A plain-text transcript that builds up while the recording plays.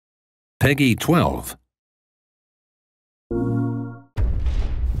Peggy 12.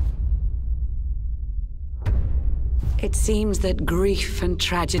 It seems that grief and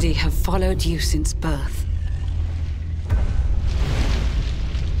tragedy have followed you since birth.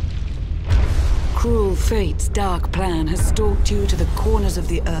 Cruel fate's dark plan has stalked you to the corners of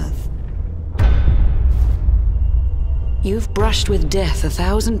the earth. You've brushed with death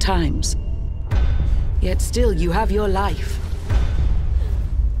 1,000 times, yet still you have your life.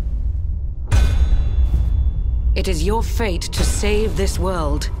 It is your fate to save this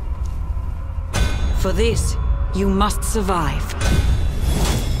world. For this, you must survive.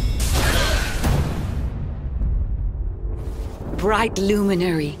 Bright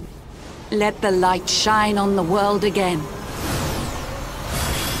luminary, let the light shine on the world again.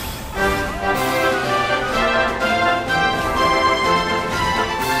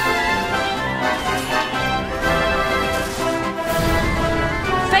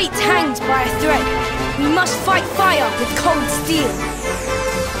 Fate hangs by a thread. We must fight fire with cold steel.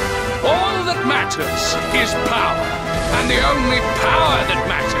 All that matters is power, and the only power that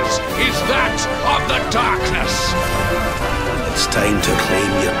matters is that of the darkness. It's time to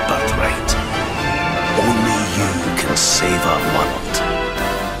claim your birthright. Only you can save our world.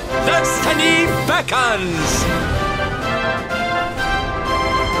 Destiny beckons!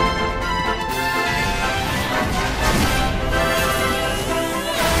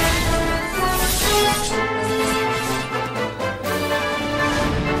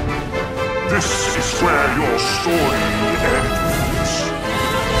 This is where your story ends.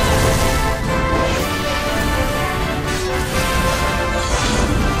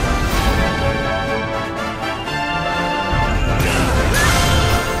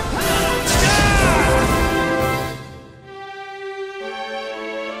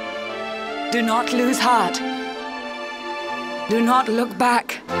 Do not lose heart. Do not look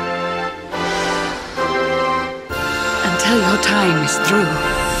back. Until your time is through.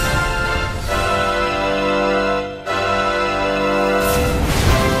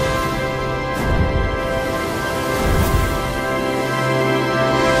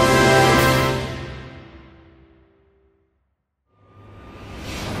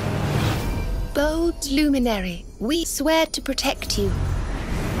 Bold luminary, we swear to protect you.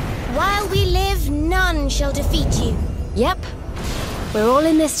 While we live, none shall defeat you. Yep, we're all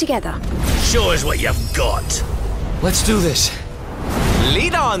in this together. Show us what you've got. Let's do this.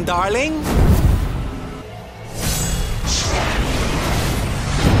 Lead on, darling!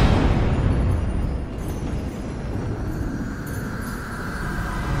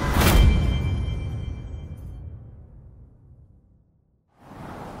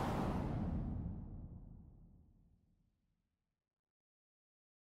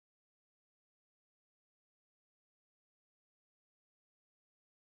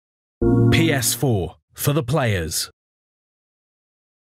 PS4 for the players.